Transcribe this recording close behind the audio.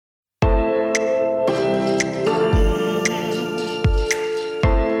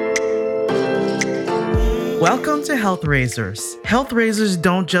Welcome to Health Raisers. Health Raisers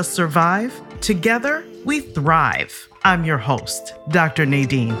don't just survive, together we thrive. I'm your host, Dr.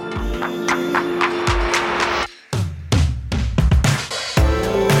 Nadine.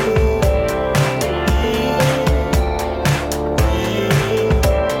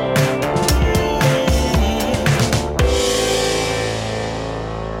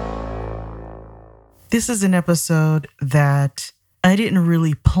 This is an episode that I didn't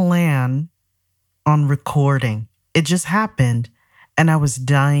really plan on recording. It just happened, and I was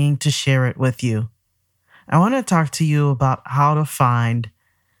dying to share it with you. I want to talk to you about how to find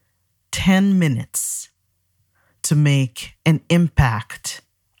 10 minutes to make an impact,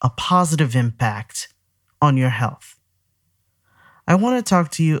 a positive impact on your health. I want to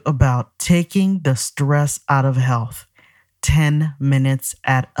talk to you about taking the stress out of health 10 minutes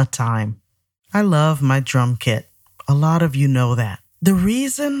at a time. I love my drum kit. A lot of you know that. The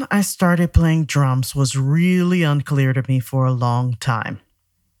reason I started playing drums was really unclear to me for a long time.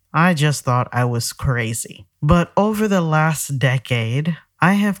 I just thought I was crazy. But over the last decade,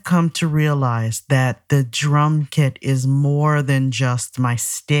 I have come to realize that the drum kit is more than just my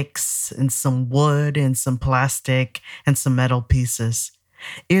sticks and some wood and some plastic and some metal pieces.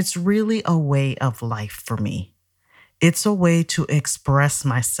 It's really a way of life for me. It's a way to express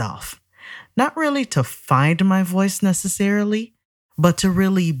myself. Not really to find my voice necessarily, but to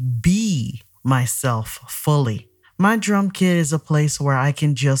really be myself fully. My drum kit is a place where I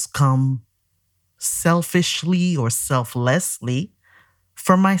can just come selfishly or selflessly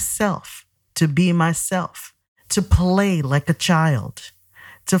for myself, to be myself, to play like a child,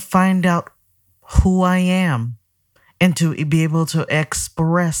 to find out who I am, and to be able to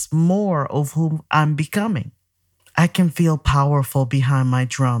express more of who I'm becoming. I can feel powerful behind my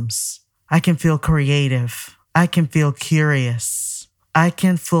drums. I can feel creative. I can feel curious. I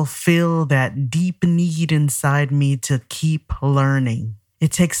can fulfill that deep need inside me to keep learning.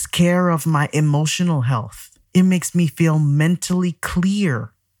 It takes care of my emotional health. It makes me feel mentally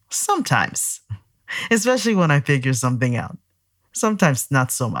clear sometimes, especially when I figure something out. Sometimes not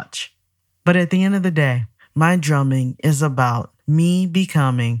so much. But at the end of the day, my drumming is about me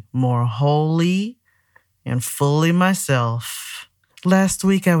becoming more wholly and fully myself. Last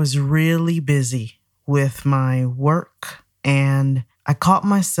week, I was really busy with my work, and I caught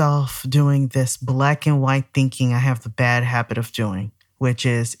myself doing this black and white thinking I have the bad habit of doing, which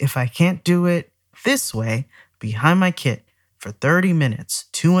is if I can't do it this way, behind my kit, for 30 minutes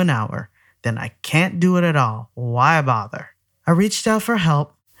to an hour, then I can't do it at all. Why bother? I reached out for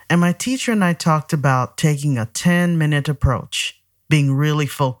help, and my teacher and I talked about taking a 10-minute approach, being really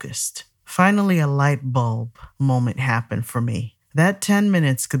focused. Finally, a light bulb moment happened for me. That 10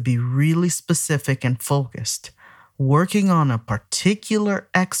 minutes could be really specific and focused, working on a particular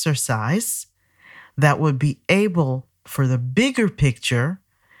exercise that would be able, for the bigger picture,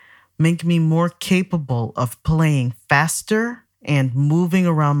 make me more capable of playing faster and moving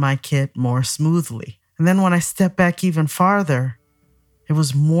around my kit more smoothly. And then when I step back even farther, it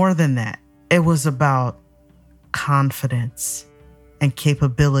was more than that. It was about confidence and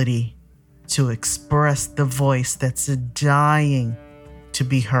capability to express the voice that's dying to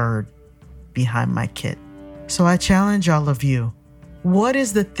be heard behind my kit. So I challenge all of you. What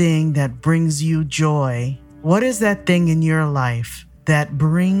is the thing that brings you joy? What is that thing in your life that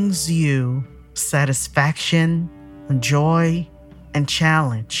brings you satisfaction and joy and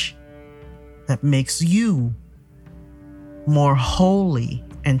challenge that makes you more wholly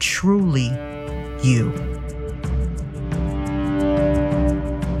and truly you?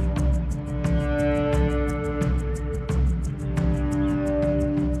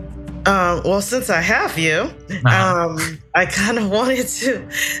 Well, since I have you, I kind of wanted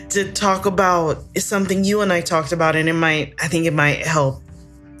to talk about something you and I talked about, and I think it might help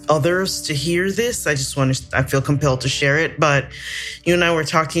others to hear this. I feel compelled to share it. But you and I were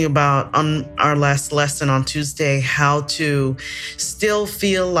talking about on our last lesson on Tuesday how to still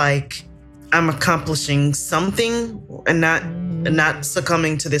feel like I'm accomplishing something and not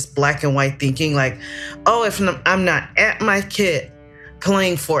succumbing to this black and white thinking like, oh, if I'm not at my kit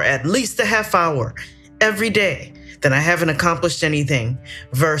playing for at least a half hour every day, then I haven't accomplished anything,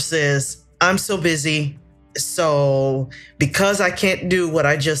 versus I'm so busy, so because I can't do what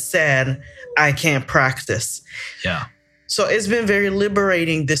I just said, I can't practice. Yeah. So it's been very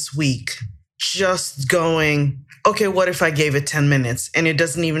liberating this week, just going, okay, what if I gave it 10 minutes? And it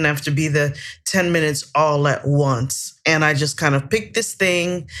doesn't even have to be the 10 minutes all at once. And I just kind of pick this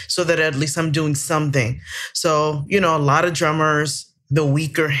thing so that at least I'm doing something. So, a lot of drummers, the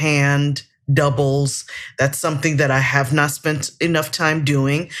weaker hand doubles. That's something that I have not spent enough time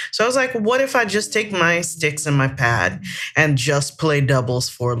doing. So I was like, what if I just take my sticks and my pad and just play doubles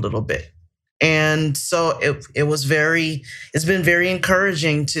for a little bit? And so it's been very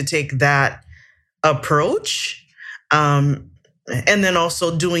encouraging to take that approach. And then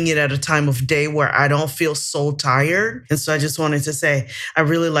also doing it at a time of day where I don't feel so tired. And so I just wanted to say, I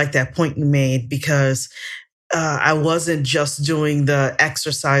really like that point you made, because I wasn't just doing the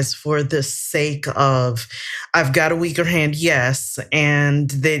exercise for the sake of, I've got a weaker hand, yes, and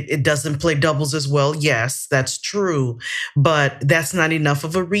it doesn't play doubles as well, yes, that's true, but that's not enough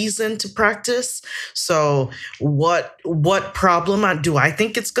of a reason to practice. So what problem do I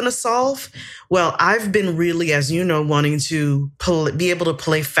think it's going to solve? Well, I've been really, as you know, wanting to be able to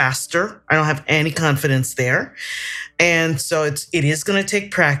play faster. I don't have any confidence there. And so it is going to take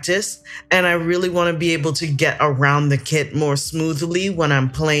practice. And I really want to be able to get around the kit more smoothly when I'm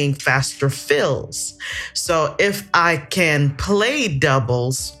playing faster fills. So if I can play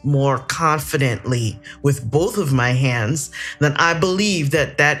doubles more confidently with both of my hands, then I believe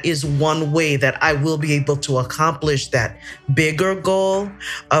that that is one way that I will be able to accomplish that bigger goal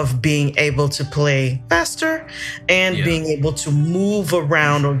of being able to play faster and being able to move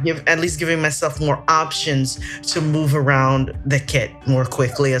around, or at least giving myself more options to move around the kit more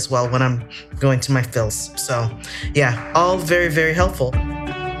quickly as well when I'm going to my fills. So yeah, all very, very helpful.